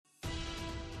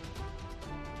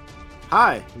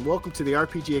Hi, and welcome to the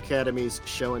RPG Academy's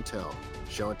Show and Tell.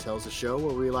 Show and Tell is a show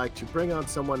where we like to bring on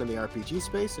someone in the RPG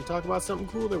space and talk about something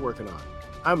cool they're working on.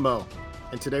 I'm Mo,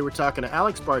 and today we're talking to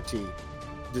Alex Barty,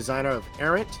 designer of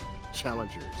Errant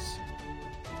Challengers.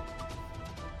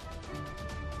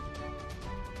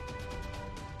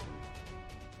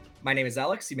 My name is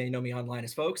Alex. You may know me online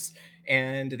as Folks.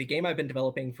 And the game I've been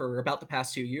developing for about the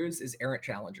past 2 years is Errant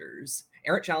Challengers.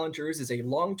 Errant Challengers is a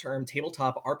long term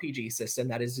tabletop RPG system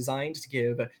that is designed to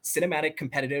give cinematic,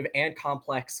 competitive, and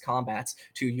complex combats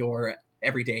to your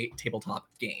everyday tabletop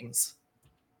games.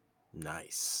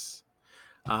 Nice.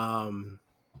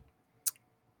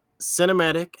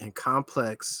 Cinematic and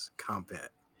complex combat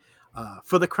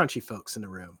for the crunchy folks in the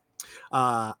room.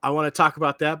 I want to talk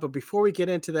about that, but before we get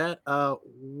into that,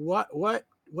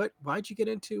 why'd you get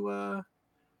into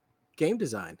game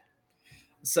design?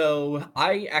 So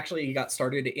I actually got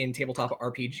started in tabletop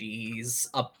RPGs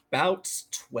about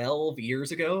 12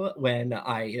 years ago when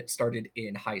I started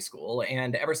in high school.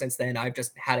 And ever since then, I've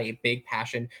just had a big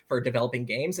passion for developing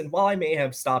games. And while I may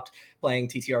have stopped playing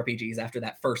TTRPGs after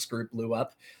that first group blew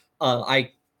up,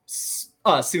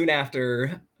 soon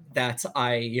after that,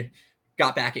 I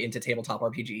got back into tabletop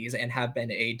RPGs and have been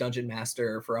a dungeon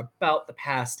master for about the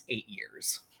past 8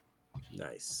 years.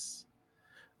 Nice.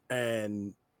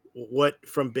 And what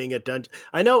from being a dungeon,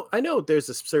 I know there's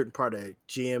a certain part of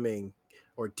GMing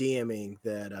or DMing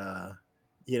that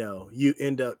you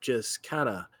end up just kind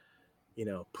of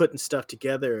putting stuff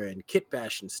together and kit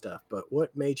bashing stuff, but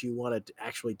what made you want to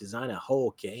actually design a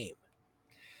whole game?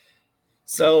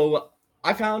 So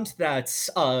I found that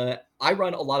I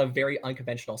run a lot of very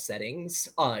unconventional settings,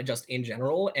 just in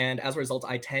general, and as a result,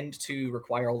 I tend to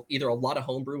require either a lot of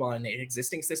homebrew on an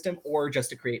existing system or just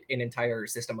to create an entire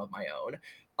system of my own.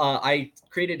 I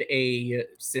created a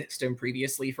system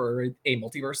previously for a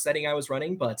multiverse setting I was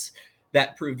running, but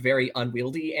that proved very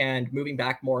unwieldy. And moving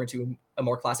back more into a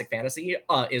more classic fantasy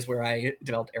is where I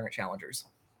developed Errant Challengers.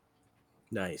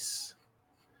 Nice.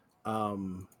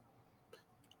 um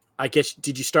I guess,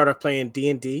 did you start off playing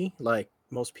D&D like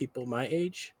most people my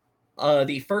age?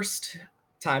 The first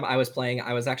time I was playing,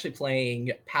 I was actually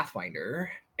playing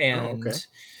Pathfinder, Oh, and okay.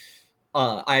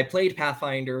 I played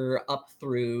Pathfinder up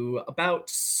through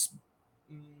about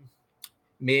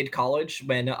mid college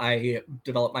when I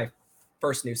developed my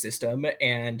first new system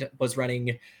and was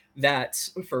running that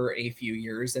for a few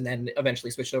years, and then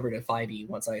eventually switched over to 5e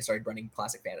once I started running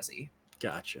Classic Fantasy.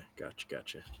 Gotcha.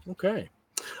 Okay.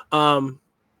 um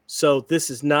so this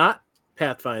is not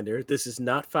Pathfinder, this is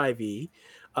not 5e.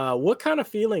 What kind of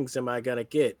feelings am I gonna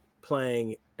get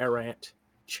playing Errant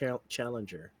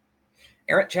Challenger?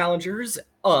 Errant Challengers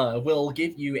will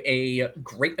give you a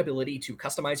great ability to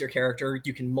customize your character.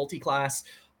 You can multi-class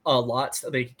a lot.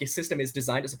 The system is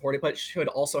designed to support it, but should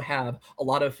also have a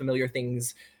lot of familiar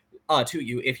things to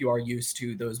you if you are used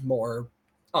to those more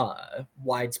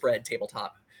widespread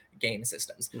tabletop game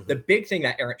systems. The Hmm. big thing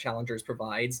that Errant Challengers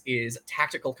provides is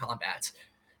tactical combat.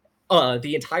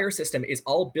 The entire system is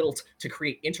all built to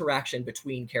create interaction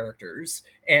between characters,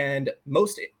 and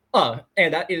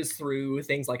that is through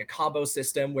things like a combo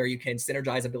system where you can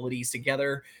synergize abilities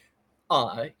together,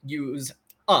 use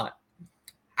uh,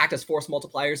 act as force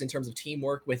multipliers in terms of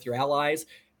teamwork with your allies.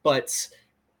 But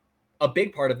a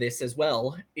big part of this as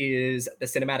well is the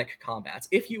cinematic combats.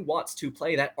 If you want to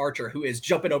play that archer who is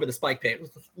jumping over the spike pit,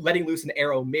 letting loose an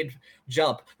arrow mid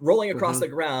jump, rolling across Hmm. the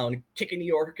ground, kicking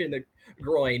the orc in the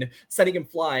groin, sending him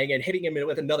flying, and hitting him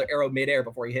with another arrow midair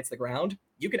before he hits the ground,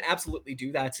 you can absolutely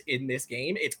do that in this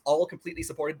game. It's all completely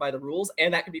supported by the rules,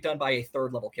 and that can be done by a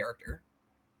third level character.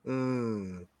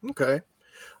 Okay.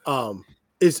 um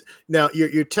is Now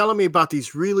you're telling me about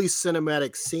these really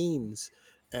cinematic scenes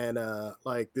and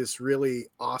like this really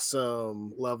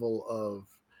awesome level of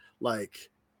like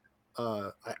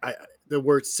I the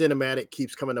word cinematic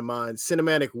keeps coming to mind.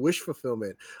 Cinematic wish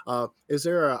fulfillment. Is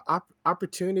there a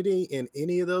opportunity in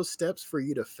any of those steps for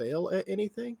you to fail at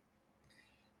anything?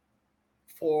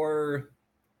 For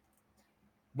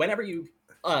whenever you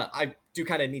I do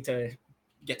kind of need to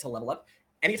get to level up.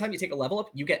 Anytime you take a level up,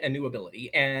 you get a new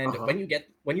ability, and Uh-huh.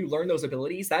 when you learn those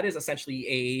abilities, that is essentially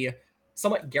a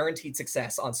somewhat guaranteed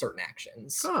success on certain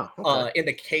actions. Oh, okay. In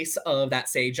the case of that,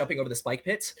 say jumping over the spike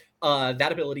pit,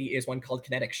 that ability is one called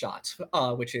kinetic shot,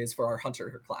 which is for our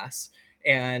hunter class,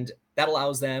 and that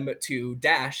allows them to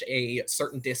dash a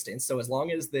certain distance. So as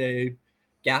long as the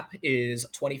gap is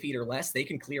 20 feet or less, they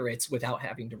can clear it without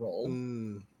having to roll.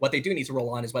 Mm, What they do need to roll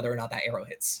on is whether or not that arrow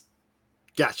hits.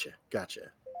 gotcha.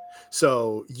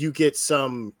 So you get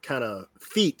some kind of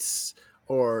feats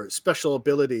or special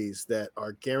abilities that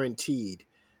are guaranteed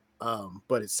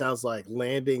But it sounds like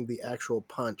landing the actual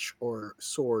punch or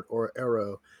sword or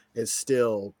arrow is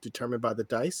still determined by the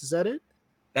dice. Is that it?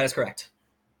 That is correct.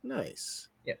 Nice.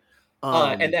 Yeah.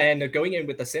 And Um, then going in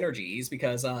with the synergies,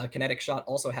 because kinetic shot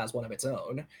also has one of its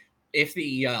own. If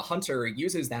the hunter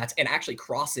uses that and actually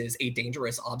crosses a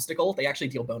dangerous obstacle, they actually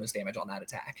deal bonus damage on that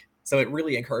attack. So it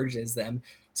really encourages them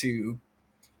to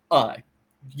uh,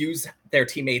 use their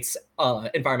teammates'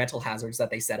 environmental hazards that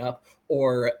they set up,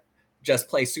 or just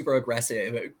play super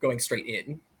aggressive, going straight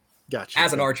in gotcha.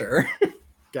 as an Gotcha. archer.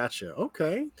 Gotcha.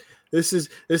 Okay. This is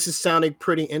sounding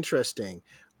pretty interesting.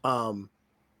 Um,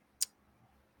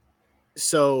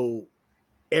 so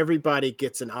everybody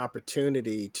gets an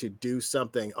opportunity to do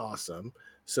something awesome.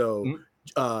 So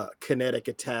Mhm, kinetic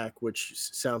attack, which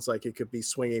sounds like it could be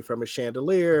swinging from a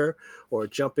chandelier or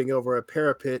jumping over a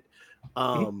parapet. mhm.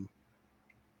 Um,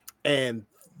 and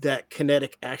that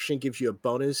kinetic action gives you a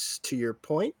bonus to your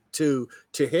point to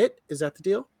hit. Is that the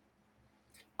deal?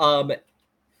 Um,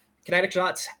 Kinetic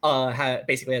shot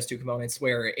basically has two components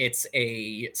where it's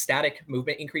a static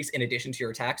movement increase in addition to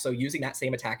your attack. So using that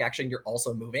same attack action, you're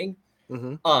also moving.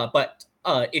 Hmm. But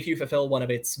if you fulfill one of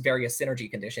its various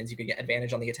synergy conditions, you can get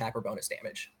advantage on the attack or bonus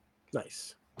damage.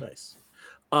 Nice, nice.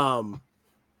 Um,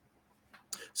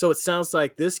 so it sounds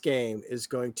like this game is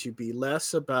going to be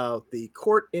less about the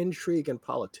court intrigue and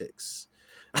politics,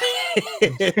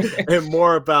 and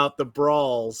more about the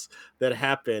brawls that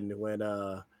happen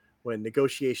when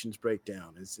negotiations break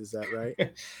down. Is that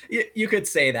right? You could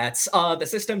say that the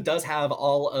system does have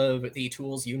all of the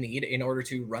tools you need in order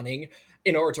to run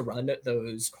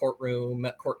those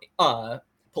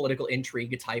political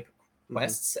intrigue type Hmm.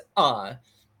 quests.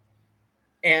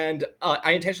 And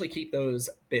I intentionally keep those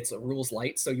bits of rules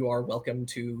light, so you are welcome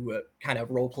to kind of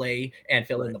role play and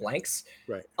fill in Right, the blanks.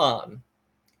 right, Um,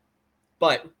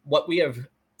 but what we have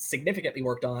significantly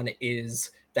worked on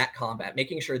is that combat,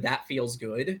 making sure that feels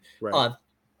good. right. Uh,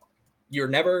 you're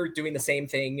never doing the same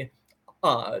thing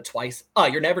twice.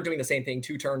 You're never doing the same thing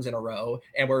 2 turns in a row,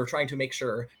 and we're trying to make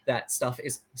sure that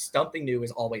something new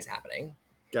is always happening.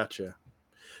 Gotcha.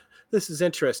 This is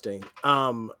interesting.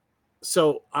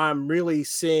 So I'm really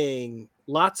seeing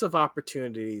lots of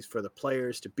opportunities for the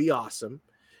players to be awesome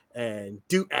and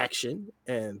do action,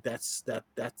 and that's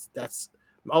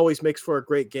always makes for a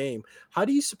great game. How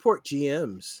do you support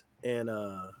GMs and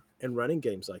running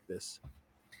games like this?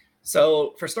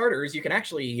 So for starters, you can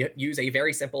actually use a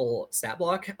very simple stat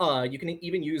block. You can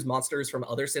even use monsters from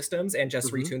other systems and just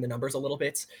Hmm. retune the numbers a little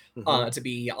bit Hmm. to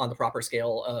be on the proper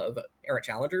scale of errant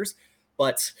challengers.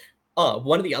 But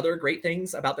one of the other great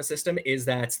things about the system is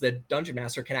that the dungeon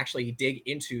master can actually dig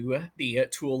into the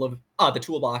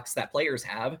toolbox that players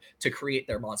have to create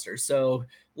their monsters. So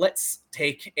let's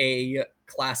take a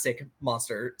classic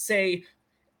monster, say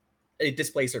a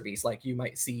displacer beast like you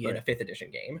might see in a Right. fifth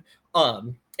edition game.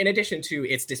 In addition to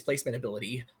its displacement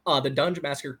ability, the dungeon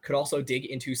master could also dig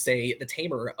into, say, the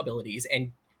tamer abilities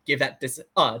and give that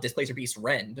displacer beast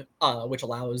rend, which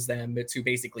allows them to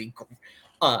basically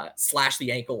slash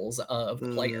the ankles of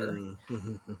the player. Mm.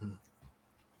 Mhm.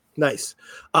 Nice.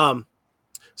 Um,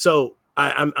 so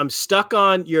I'm stuck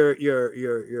on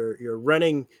your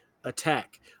running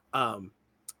attack. Um,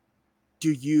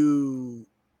 do you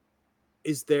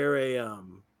is there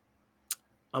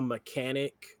a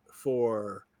mechanic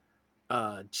for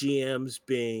GMs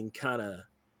being kind of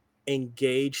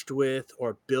engaged with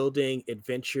or building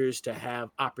adventures to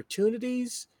have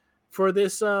opportunities for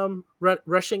this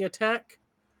rushing attack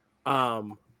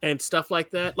and stuff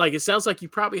like that? Like it sounds like you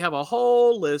probably have a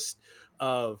whole list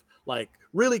of like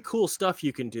really cool stuff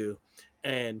you can do.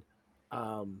 And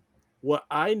um, what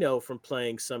I know from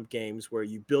playing some games where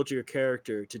you build your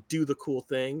character to do the cool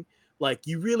thing, like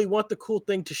you really want the cool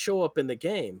thing to show up in the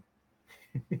game.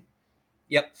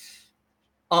 Yep.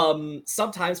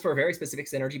 Sometimes for very specific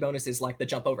synergy bonuses, like the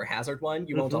jump over hazard one,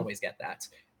 you won't Hmm. always get that.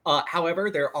 However,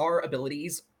 there are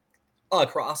abilities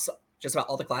across just about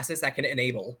all the classes that can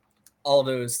enable all of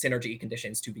those synergy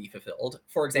conditions to be fulfilled.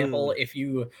 For example, Mm, if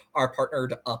you are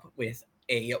partnered up with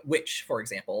a witch, for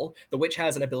example, the witch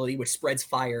has an ability which spreads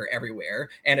fire everywhere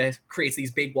and it creates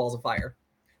these big walls of fire.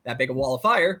 That big wall of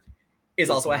fire is is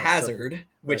also a something, hazard,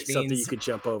 right? Something you could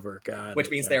jump over. Got which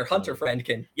it. means Got their it. Got hunter it. friend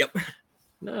can. Yep.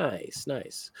 Nice,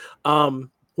 nice.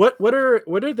 What are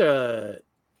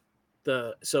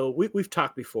the so we've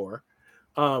talked before.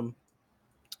 Um,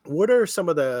 what are some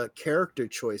of the character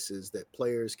choices that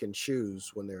players can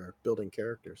choose when they're building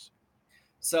characters?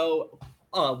 So,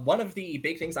 one of the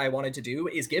big things I wanted to do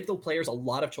is give the players a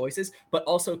lot of choices, but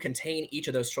also contain each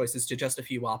of those choices to just a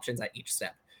few options at each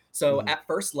step. So, Hmm. at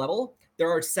first level, there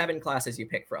are 7 classes you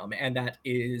pick from, and that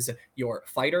is your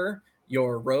fighter,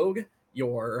 your rogue,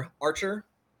 your archer,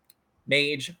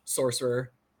 mage,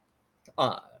 sorcerer,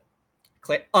 uh,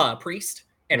 priest,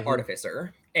 and Hmm.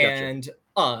 artificer, Gotcha. and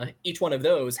each one of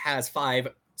those has 5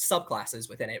 subclasses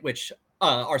within it, which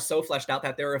are so fleshed out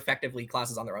that they're effectively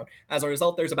classes on their own. As a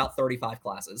result, there's about 35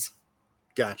 classes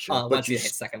Gotcha. once you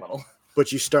hit second level.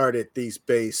 But you start at these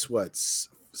base what's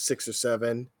 6 or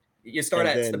 7, You start and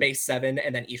at the then base 7,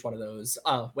 and then each one of those,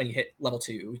 when you hit level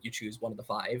 2, you choose one of the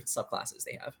 5 subclasses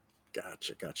they have.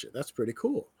 gotcha. That's pretty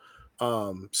cool.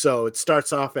 So it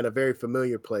starts off in a very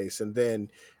familiar place, and then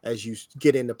as you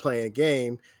get into playing a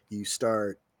game, you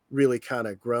start really kind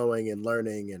of growing and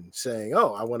learning and saying,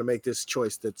 "Oh, I want to make this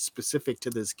choice that's specific to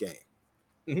this game."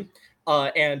 Mhm.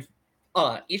 And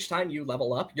each time you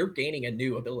level up, you're gaining a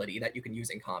new ability that you can use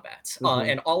in combat. Hmm.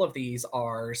 And all of these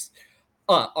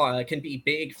can be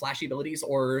big, flashy abilities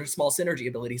or small synergy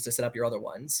abilities to set up your other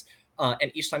ones. And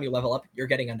each time you level up, you're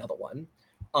getting another one.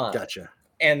 Uh, Gotcha.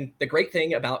 and the great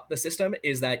thing about the system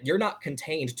is that you're not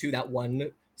contained to that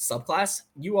one subclass.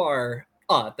 You are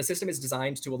the system is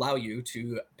designed to allow you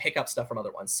to pick up stuff from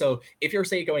other ones. So if you're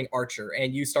say going archer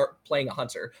and you start playing a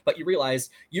hunter, but you realize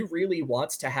you really want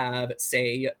to have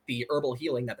say the herbal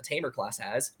healing that the tamer class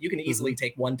has, you can Hmm. easily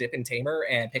take one dip in tamer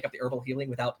and pick up the herbal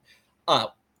healing uh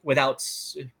without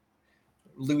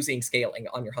losing scaling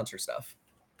on your hunter stuff.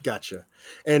 Gotcha.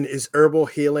 And is herbal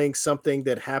healing something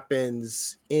that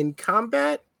happens in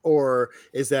combat, or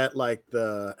is that like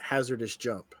the hazardous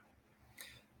jump?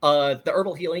 The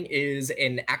herbal healing is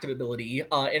an active ability,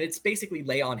 and it's basically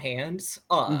lay on hands,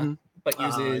 Hmm. but Ah,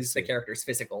 I uses the see. character's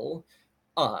physical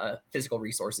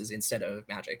resources instead of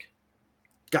magic.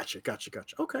 Gotcha.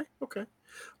 Okay.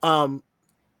 Um,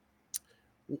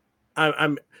 I,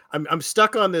 I'm I'm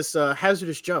stuck on this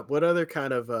hazardous jump. What other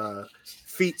kind of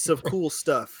feats of cool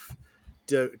stuff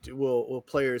will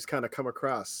players kind of come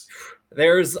across?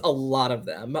 There's a lot of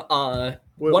them. What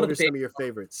are some of your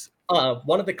favorites?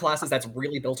 One of the classes that's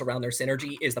really built around their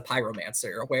synergy is the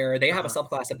pyromancer, where they have a Uh-huh.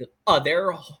 subclass of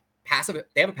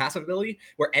they have a passive ability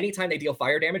where anytime they deal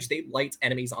fire damage, they light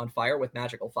enemies on fire with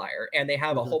magical fire, and they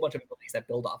have a Hmm. whole bunch of abilities that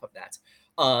build off of that.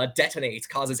 Detonate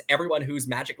causes everyone who's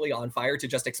magically on fire to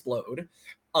just explode.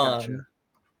 Gotcha. Um,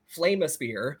 Flame a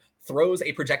spear throws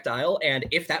a projectile, and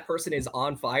if that person is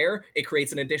on fire, it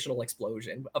creates an additional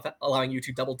explosion, allowing you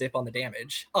to double dip on the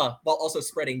damage, while also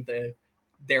spreading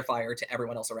their fire to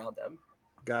everyone else around them.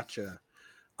 Gotcha.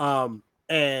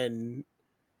 And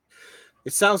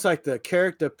it sounds like the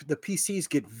PCs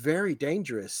get very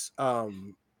dangerous. How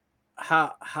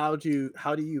do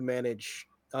you manage?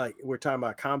 Like we're talking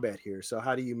about combat here, so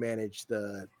how do you manage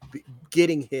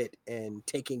getting hit and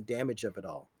taking damage of it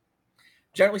all?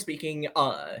 Generally speaking,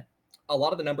 a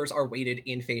lot of the numbers are weighted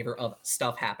in favor of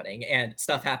stuff happening, and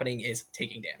stuff happening is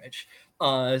taking damage.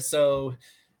 So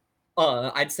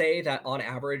I'd say that on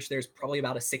average, there's probably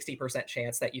about a 60%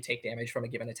 chance that you take damage from a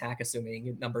given attack,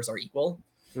 assuming numbers are equal.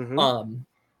 Hmm. Um,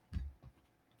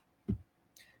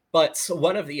 but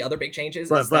one of the other big changes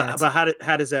But is but that, but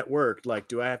how does that work? Like,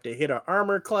 do I have to hit an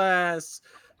armor class?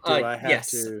 Do I have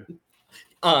yes, to?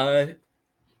 uh,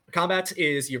 combat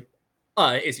is you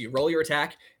roll your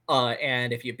attack,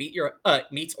 and if you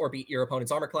meet or beat your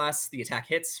opponent's armor class, the attack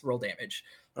hits, roll damage.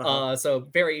 Uh huh. So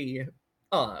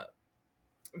uh,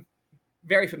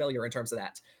 very familiar in terms of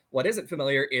that. What isn't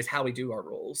familiar is how we do our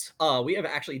rolls. We have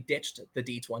actually ditched the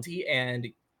D20, and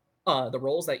the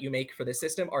rolls that you make for this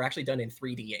system are actually done in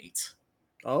 3D8.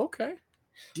 Oh, okay.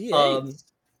 Um, D8s.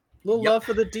 Little yep, love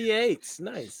for the D8s.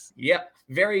 Nice. Yep,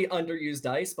 very underused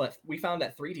dice, but we found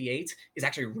that 3D8 is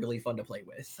actually really fun to play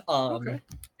with. Okay.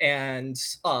 And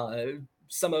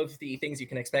some of the things you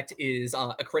can expect is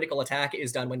a critical attack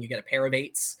is done when you get a pair of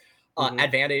eights. Hmm.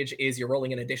 Advantage is you're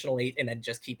rolling an additional eight and then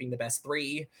just keeping the best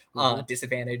three. Hmm.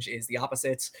 Disadvantage is the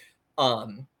opposite.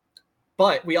 Um,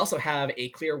 but we also have a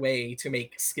clear way to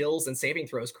make skills and saving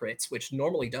throws crits, which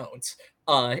normally don't,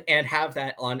 and have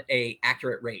that on a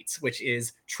accurate rate, which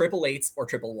is triple eights or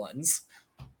triple ones.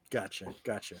 Gotcha.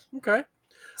 Okay.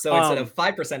 So instead of Um.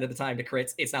 5% of the time to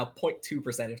crits, it's now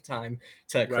 0.2% of the time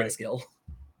to crit a Right. skill.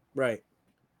 Right.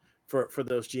 For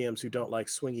those GMs who don't like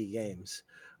swingy games.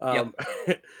 Yep.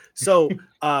 Um, so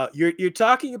you're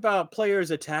talking about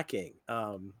players attacking,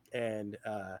 and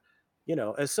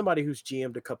as somebody who's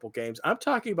GM'd a couple games, I'm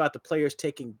talking about the players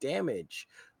taking damage.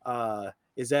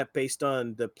 Is that based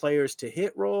on the players to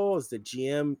hit roll? Is the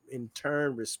GM in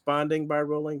turn responding by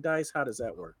rolling dice? How does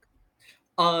that work?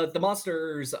 The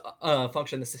monsters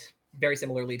function very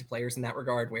similarly to players in that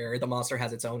regard, where the monster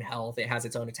has its own health, it has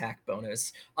its own attack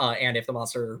bonus, and if the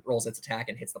monster rolls its attack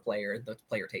and hits the player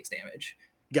takes damage.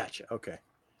 Gotcha. Okay.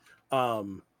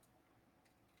 Um,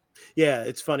 Yeah,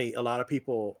 it's funny. A lot of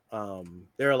people,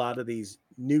 there are a lot of these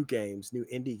new games, new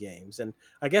indie games, and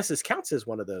I guess this counts as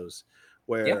one of those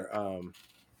Yeah. where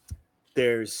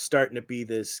there's starting to be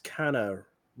this kind of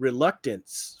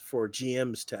reluctance for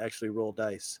GMs to actually roll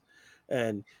dice.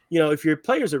 And if your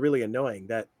players are really annoying,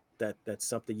 that's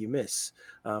something you miss.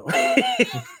 Uh,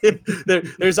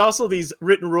 there's also these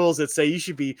written rules that say you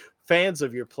should be fans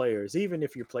of your players, even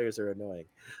if your players are annoying.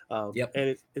 Yep.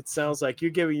 And it sounds like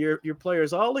you're giving your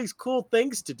players all these cool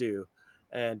things to do.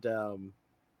 And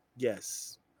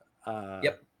yes, uh,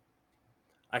 Yep.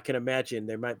 I can imagine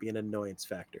there might be an annoyance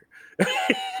factor.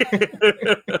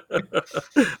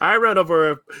 I run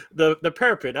over the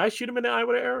parapet. I shoot him in the eye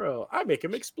with an arrow. I make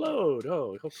him explode.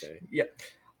 Oh, okay. Yep.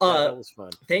 That Uh, that was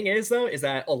fun. thing is though, is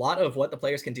that a lot of what the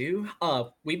players can do,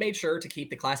 we made sure to keep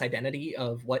the class identity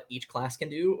of what each class can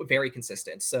do very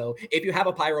consistent. So if you have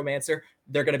a pyromancer,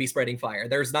 they're going to be spreading fire.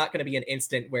 There's not going to be an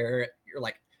instant where you're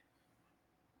like,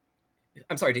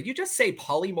 I'm sorry, did you just say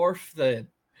polymorph uh,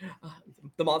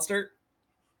 the monster?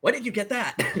 When did you get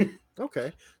that?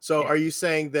 Okay. So Yeah. are you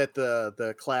saying that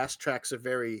the class tracks are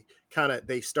very kind of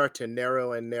they start to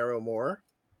narrow and narrow more?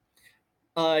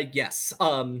 Yes.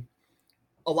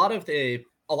 A lot of the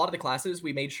classes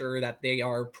we made sure that they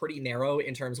are pretty narrow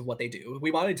in terms of what they do.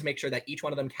 We wanted to make sure that each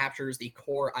one of them captures the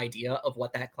core idea of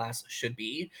what that class should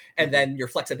be, and Hmm. then your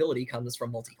flexibility comes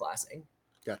from multi-classing.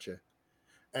 Gotcha.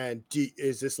 And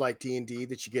is this like D&D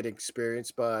that you get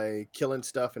experience by killing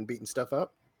stuff and beating stuff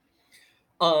up?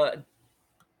 Uh,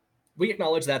 we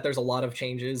acknowledge that there's a lot of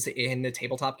changes in the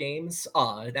tabletop games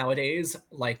nowadays,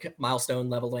 like milestone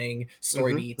leveling,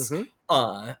 story Hmm. beats, Hmm.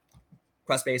 uh,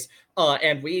 quest based,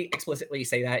 and we explicitly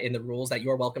say that in the rules that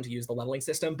you're welcome to use the leveling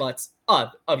system, but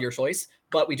of your choice.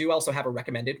 But we do also have a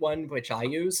recommended one, which I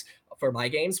use for my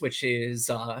games, which is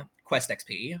Quest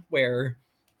XP, where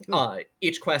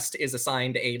each quest is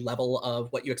assigned a level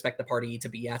of what you expect the party to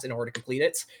be at in order to complete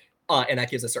it, and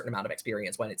that gives a certain amount of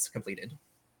experience when it's completed.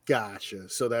 Gotcha.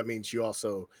 So that means you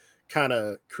also kind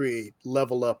of create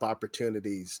level up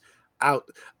opportunities out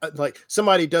like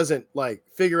somebody doesn't like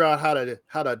figure out how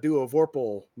to do a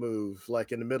vorpal move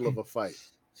like in the middle of a fight.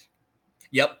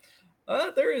 Yep.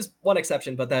 There is one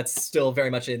exception, but that's still very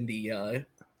much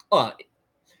uh,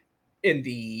 in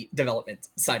the development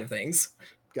side of things.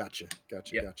 Gotcha.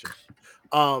 Gotcha. Yep. Gotcha.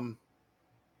 Um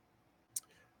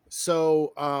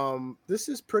this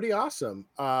is pretty awesome.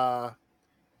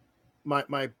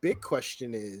 My big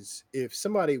question is if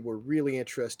somebody were really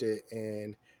interested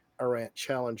in Errant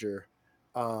Challenger,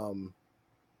 um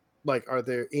like are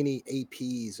there any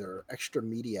APs or extra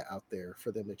media out there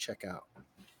for them to check out?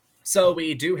 So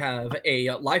we do have a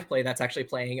live play that's actually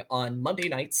playing on Monday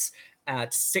nights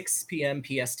at 6 p.m.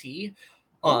 PST.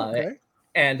 Oh, Uh, okay.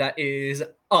 and that is,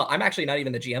 I'm actually not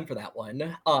even the GM for that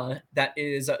one. That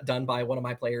is done by one of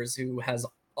my players who has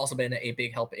also been a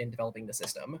big help in developing the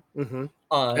system. Hmm.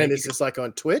 And You is can, this like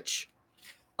on Twitch?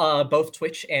 both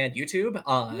Twitch and YouTube.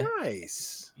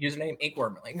 Nice. Username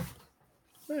Inkwormling.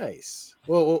 Nice.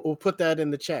 Well, we'll put that in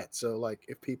the chat. So, like,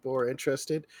 if people are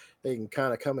interested, they can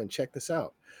kind of come and check this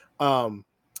out. Um,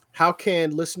 how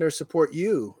can listeners support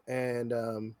you? And,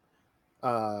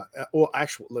 well,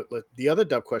 actually, look, the other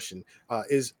dub question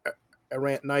is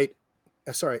Errant Knight,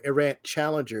 sorry, Errant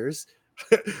Challengers.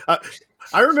 I,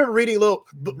 I remember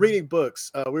reading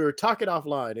books. We were talking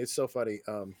offline. It's so funny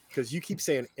because you keep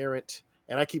saying errant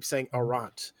and I keep saying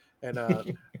errant. And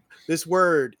this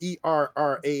word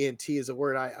Errant is a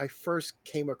word I first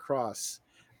came across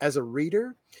as a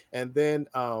reader, and then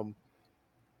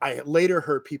I later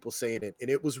heard people saying it, and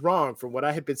it was wrong from what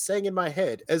I had been saying in my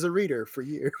head as a reader for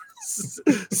years.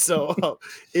 So,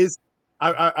 is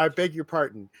I beg your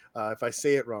pardon if I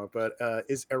say it wrong, but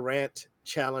is Errant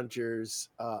Challengers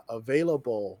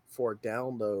available for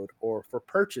download or for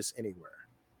purchase anywhere?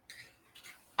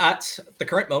 At the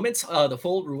current moment, the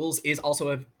full rules is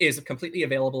completely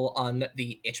available on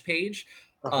the itch page.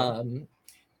 Uh huh. Um,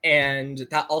 and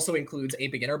that also includes a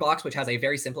beginner box, which has a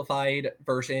very simplified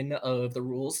version of the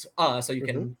rules, so you Hmm.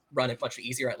 can run it much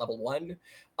easier at level one,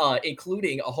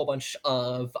 including a bunch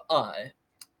of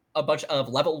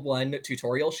level one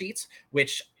tutorial sheets,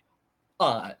 which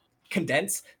uh,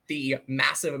 condense the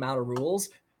massive amount of rules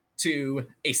to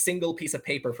a single piece of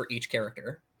paper for each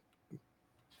character.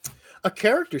 A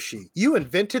character sheet. You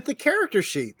invented the character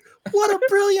sheet. What a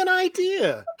brilliant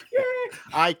idea.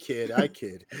 I kid, I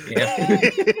kid. Yeah.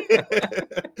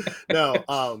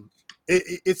 No,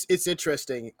 it's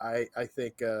interesting. I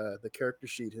think the character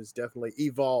sheet has definitely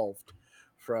evolved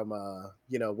from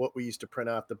what we used to print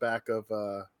out the back of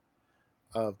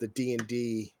the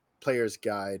D&D player's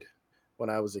guide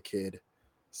when I was a kid.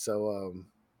 So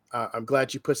I'm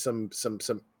glad you put some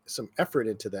effort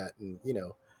into that, and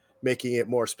making it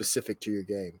more specific to your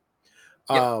game.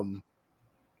 Yep.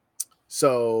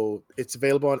 So it's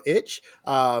available on itch.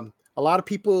 A lot of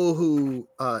people who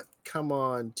come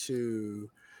on to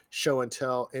show and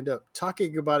tell end up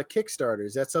talking about a Kickstarter.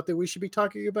 Is that something we should be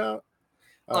talking about?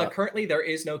 uh, Currently, there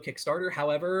is no Kickstarter.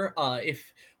 However,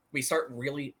 if we start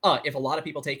really, if a lot of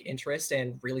people take interest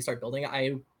and really start building,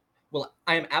 I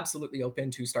am absolutely open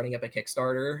to starting up a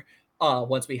Kickstarter.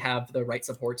 Once we have the right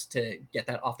support to get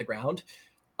that off the ground,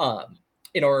 um,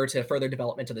 in order to further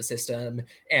development of the system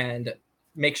and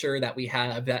make sure that we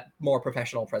have that more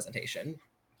professional presentation.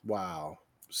 wow.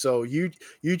 So you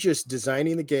just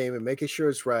designing the game and making sure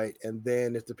it's right, and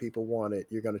then if the people want it,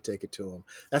 you're going to take it to them.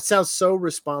 That sounds so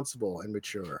responsible and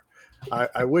mature.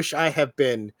 I wish I have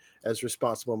been as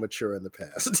responsible and mature in the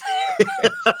past.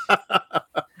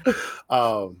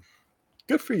 um,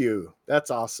 Good for you.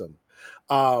 That's awesome.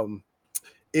 Um,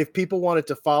 if people wanted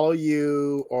to follow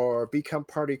you or become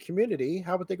part of your community,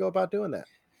 how would they go about doing that?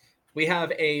 We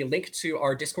have a link to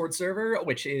our Discord server,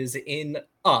 which is on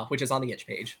the itch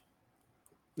page.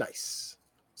 Nice.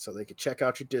 So they could check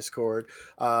out your Discord.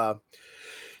 Uh,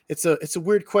 it's a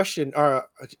weird question. Are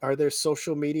there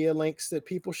social media links that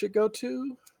people should go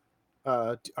to?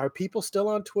 Are people still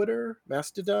on Twitter,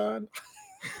 Mastodon?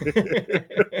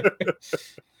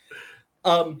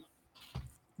 um,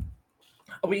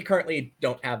 we currently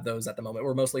don't have those at the moment.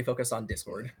 We're mostly focused on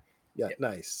Discord. Yeah, Yep.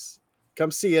 nice.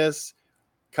 Come see us.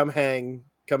 Come hang.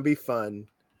 Come be fun.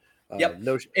 Yep.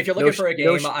 No, If you're no, looking for a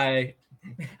no. game, I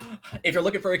if you're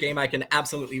looking for a game, I can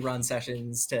absolutely run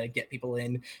sessions to get people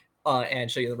in and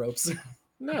show you the ropes.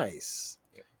 Nice.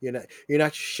 You're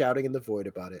not shouting in the void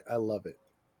about it. I love it.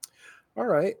 All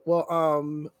right.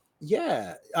 Well,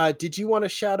 yeah. Did you want to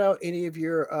shout out any of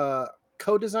your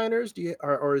co-designers? Do you,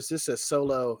 or is this a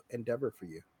solo endeavor for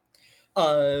you?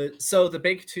 So the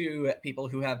big two people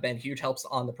who have been huge helps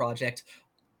on the project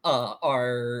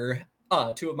are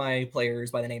two of my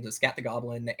players by the names of Scat the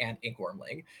Goblin and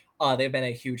Inkwormling. They've been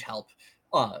a huge help.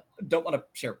 Don't want to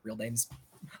share real names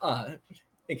uh,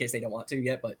 in case they don't want to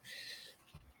yet, but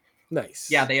yeah, Nice.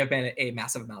 they have been a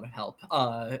massive amount of help.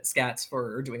 Scats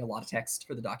for doing a lot of text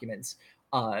for the documents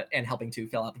and helping to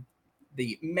fill out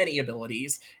the many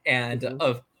abilities, and Hmm.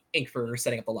 of Ink for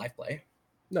setting up the live play.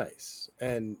 Nice.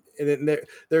 And then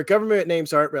their government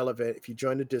names aren't relevant. If you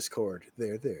join the Discord,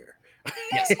 they're there.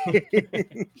 Yes.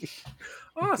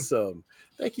 Awesome.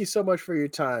 Thank you so much for your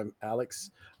time,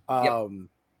 Alex. Yep. Um,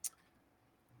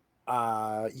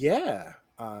 yeah.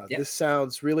 Yep. This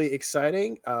sounds really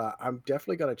exciting. I'm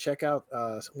definitely going to check out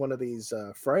one of these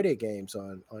Friday games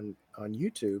on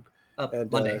YouTube,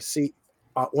 and Monday. see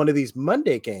one of these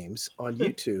Monday games on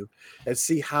YouTube, and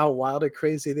see how wild and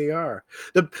crazy they are.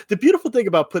 The beautiful thing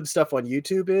about putting stuff on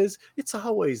YouTube is it's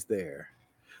always there.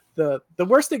 The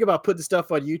worst thing about putting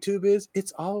stuff on YouTube is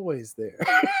it's always there.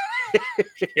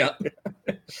 Yep.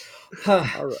 All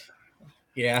right.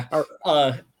 Yeah. All right.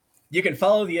 Uh, you can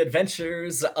follow the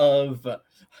adventures of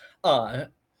uh,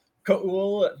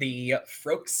 Koul, the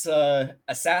Frox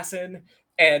assassin,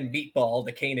 and Meatball,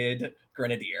 the Canid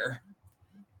grenadier.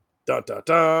 Dun, dun,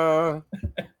 dun.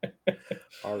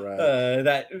 All right.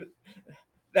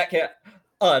 That can't.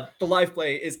 The live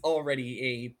play is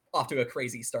already a off to a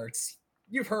crazy start.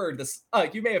 You've heard this.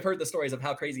 You may have heard the stories of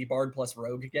how crazy Bard plus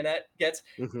Rogue gets.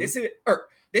 Hmm. This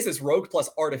is Rogue plus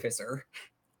Artificer.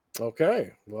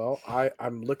 Okay. Well,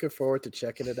 I'm looking forward to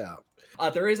checking it out.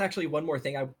 There is actually one more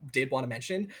thing I did want to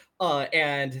mention,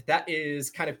 and that is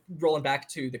kind of rolling back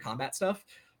to the combat stuff.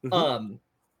 Hmm. Um,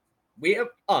 we have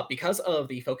because of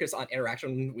the focus on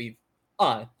interaction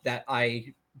that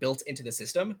I built into the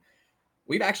system,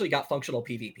 we've actually got functional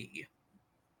PvP.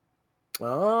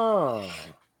 Oh,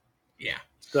 Yeah.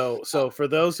 Uh, so for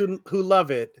those who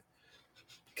love it,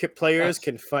 uh, players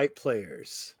can fight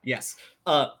players. yes.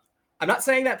 I'm not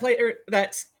saying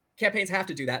that campaigns have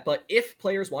to do that, but if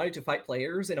players wanted to fight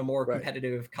players in a more Right.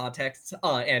 competitive context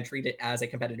and treat it as a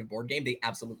competitive board game, they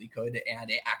absolutely could, and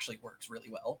it actually works really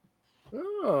well.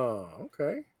 Oh,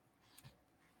 okay.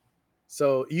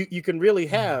 So you can really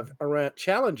have Errant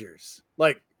challengers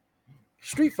like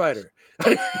Street Fighter.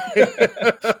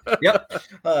 Yep.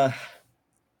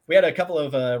 We had a couple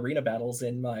of arena battles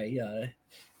in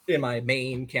my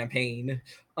main campaign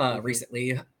Hmm.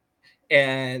 recently,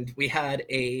 and we had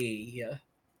a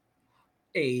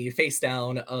face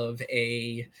down of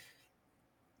a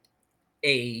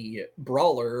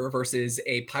brawler versus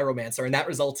a pyromancer, and that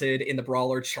resulted in the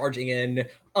brawler charging in,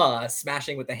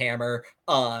 smashing with the hammer,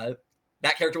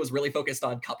 that character was really focused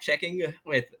on cup checking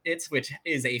with it, which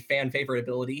is a fan favorite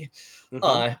ability.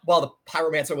 Hmm. While the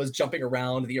pyromancer was jumping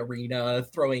around the arena,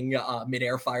 throwing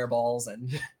midair fireballs,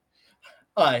 and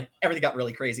everything got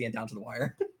really crazy and down to the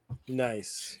wire.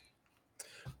 Nice.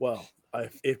 Well,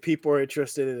 if people are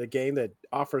interested in a game that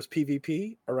offers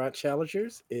PvP around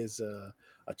challengers, is a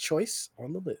choice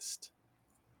on the list.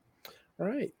 All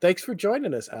right. Thanks for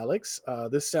joining us, Alex.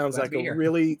 This sounds Glad to like be a here.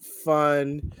 really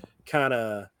fun kind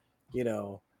of, you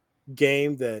know,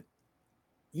 game that,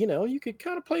 you could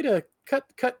kind of play to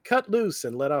cut loose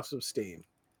and let off some steam.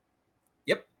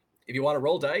 Yep. If you want to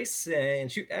roll dice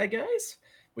and shoot bad guys,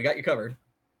 we got you covered.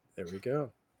 There we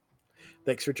go.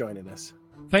 Thanks for joining us.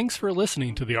 Thanks for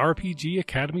listening to the RPG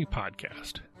Academy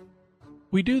podcast.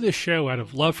 We do this show out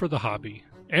of love for the hobby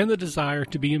and the desire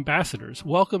to be ambassadors,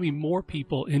 welcoming more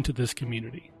people into this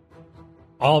community.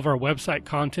 All of our website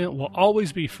content will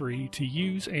always be free to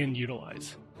use and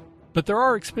utilize. But there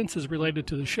are expenses related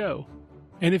to the show,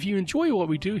 and if you enjoy what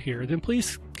we do here, then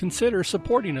please consider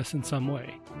supporting us in some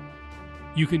way.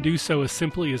 You can do so as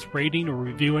simply as rating or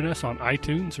reviewing us on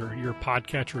iTunes or your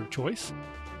podcatcher of choice.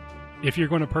 If you're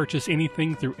going to purchase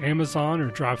anything through Amazon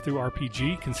or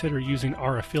DriveThruRPG, consider using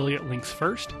our affiliate links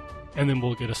first, and then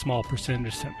we'll get a small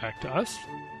percentage sent back to us.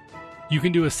 You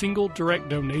can do a single direct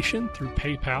donation through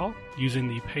PayPal using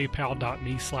the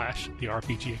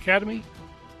paypal.me/therpgacademy,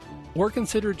 or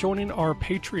consider joining our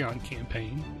Patreon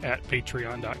campaign at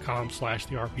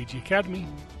patreon.com/therpgacademy.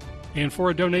 And for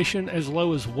a donation as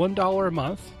low as $1 a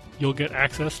month, you'll get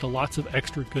access to lots of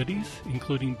extra goodies,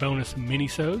 including bonus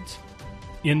minisodes,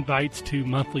 invites to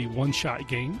monthly one-shot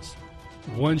games,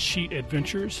 one-sheet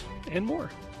adventures, and more.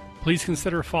 Please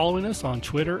consider following us on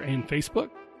Twitter and Facebook,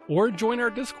 or join our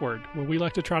Discord, where we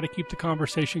like to try to keep the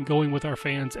conversation going with our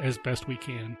fans as best we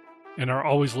can, and are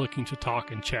always looking to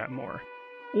talk and chat more.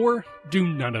 Or do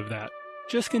none of that.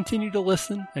 Just continue to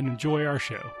listen and enjoy our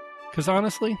show, because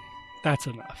honestly, that's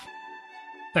enough.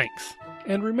 Thanks,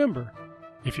 and remember,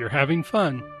 if you're having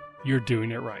fun, you're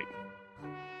doing it right.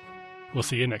 We'll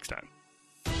see you next time.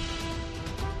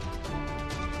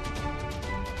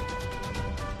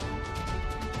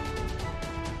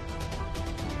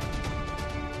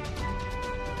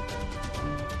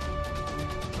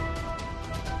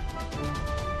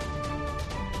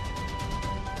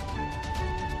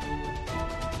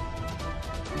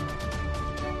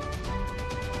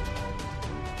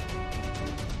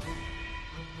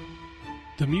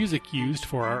 The music used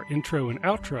for our intro and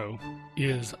outro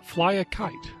is Fly a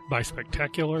Kite by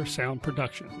Spectacular Sound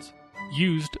Productions,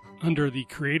 used under the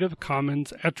Creative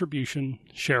Commons Attribution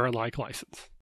Share-alike license.